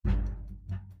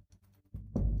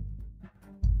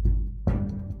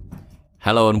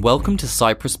Hello and welcome to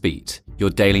Cyprus Beat, your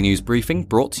daily news briefing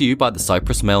brought to you by the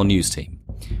Cyprus Mail news team.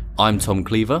 I'm Tom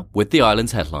Cleaver with the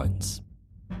island's headlines.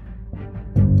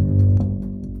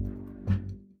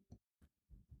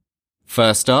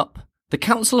 First up, the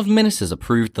Council of Ministers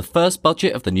approved the first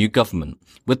budget of the new government,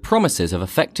 with promises of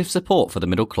effective support for the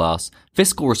middle class,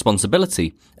 fiscal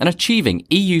responsibility, and achieving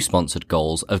EU-sponsored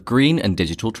goals of green and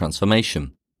digital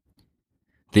transformation.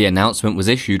 The announcement was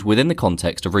issued within the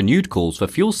context of renewed calls for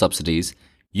fuel subsidies,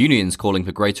 unions calling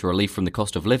for greater relief from the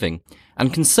cost of living,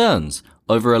 and concerns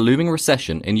over a looming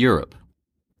recession in Europe.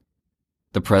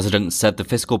 The President said the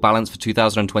fiscal balance for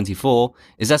 2024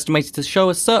 is estimated to show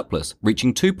a surplus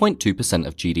reaching 2.2%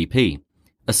 of GDP,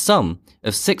 a sum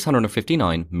of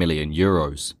 €659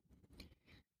 million.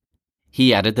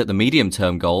 He added that the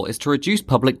medium-term goal is to reduce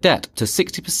public debt to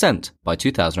 60% by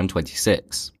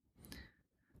 2026.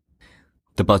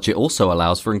 The budget also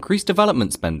allows for increased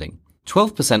development spending,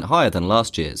 12% higher than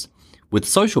last year's, with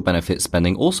social benefits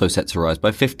spending also set to rise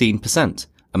by 15%,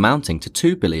 amounting to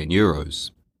 €2 billion.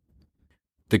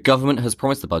 The government has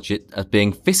promised the budget as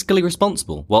being fiscally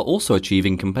responsible while also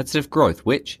achieving competitive growth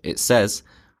which, it says,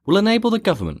 will enable the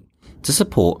government to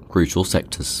support crucial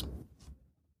sectors.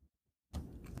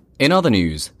 In other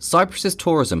news, Cyprus's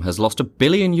tourism has lost €1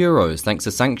 billion thanks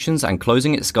to sanctions and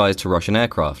closing its skies to Russian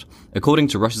aircraft, according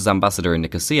to Russia's ambassador in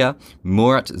Nicosia,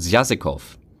 Murat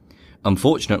Zyazikov.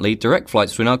 Unfortunately, direct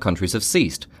flights between our countries have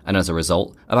ceased, and as a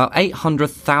result, about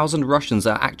 800,000 Russians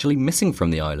are actually missing from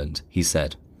the island, he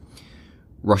said.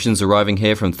 Russians arriving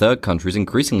here from third countries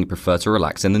increasingly prefer to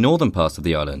relax in the northern parts of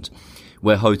the island,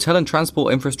 where hotel and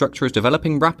transport infrastructure is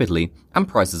developing rapidly and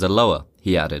prices are lower,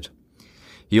 he added.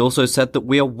 He also said that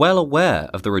we are well aware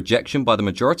of the rejection by the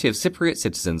majority of Cypriot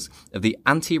citizens of the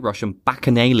anti-Russian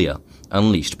bacchanalia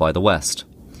unleashed by the West.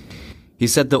 He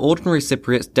said that ordinary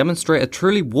Cypriots demonstrate a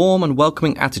truly warm and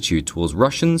welcoming attitude towards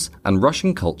Russians and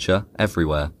Russian culture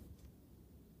everywhere.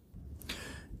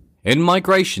 In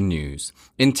migration news,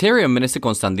 Interior Minister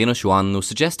Konstantinos Ioannou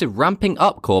suggested ramping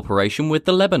up cooperation with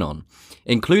the Lebanon,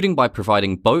 including by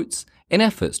providing boats in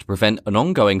efforts to prevent an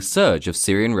ongoing surge of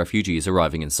Syrian refugees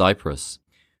arriving in Cyprus.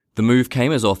 The move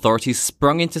came as authorities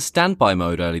sprung into standby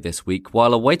mode early this week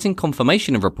while awaiting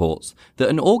confirmation of reports that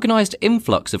an organised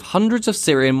influx of hundreds of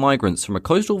Syrian migrants from a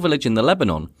coastal village in the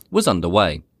Lebanon was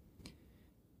underway.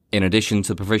 In addition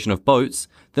to the provision of boats,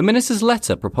 the minister's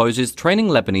letter proposes training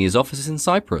Lebanese officers in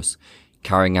Cyprus,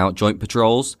 carrying out joint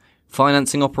patrols,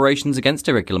 financing operations against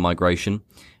irregular migration,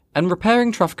 and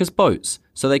repairing traffickers' boats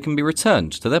so they can be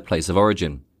returned to their place of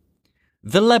origin.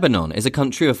 The Lebanon is a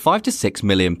country of 5 to 6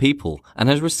 million people and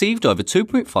has received over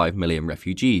 2.5 million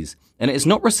refugees, and it is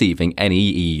not receiving any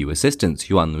EU assistance,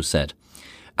 Ioannou said,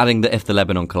 adding that if the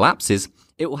Lebanon collapses,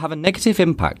 it will have a negative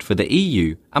impact for the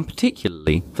EU and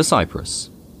particularly for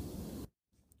Cyprus.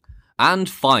 And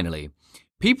finally,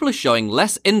 people are showing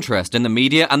less interest in the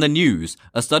media and the news,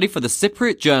 a study for the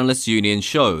Cypriot Journalists Union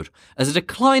showed, as a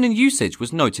decline in usage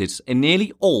was noted in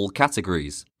nearly all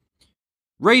categories.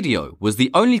 Radio was the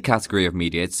only category of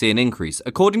media to see an increase,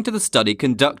 according to the study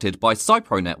conducted by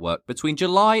Cypro Network between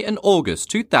July and August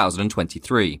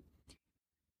 2023.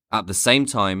 At the same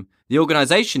time, the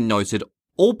organisation noted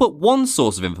all but one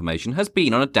source of information has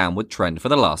been on a downward trend for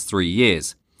the last 3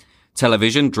 years.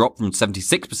 Television dropped from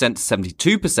 76% to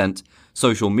 72%,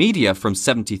 social media from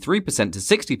 73% to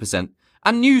 60%,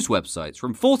 and news websites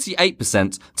from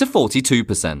 48% to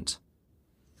 42%.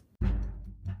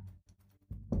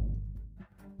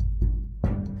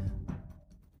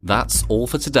 That's all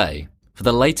for today. For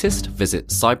the latest,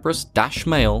 visit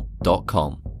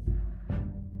cyprus-mail.com.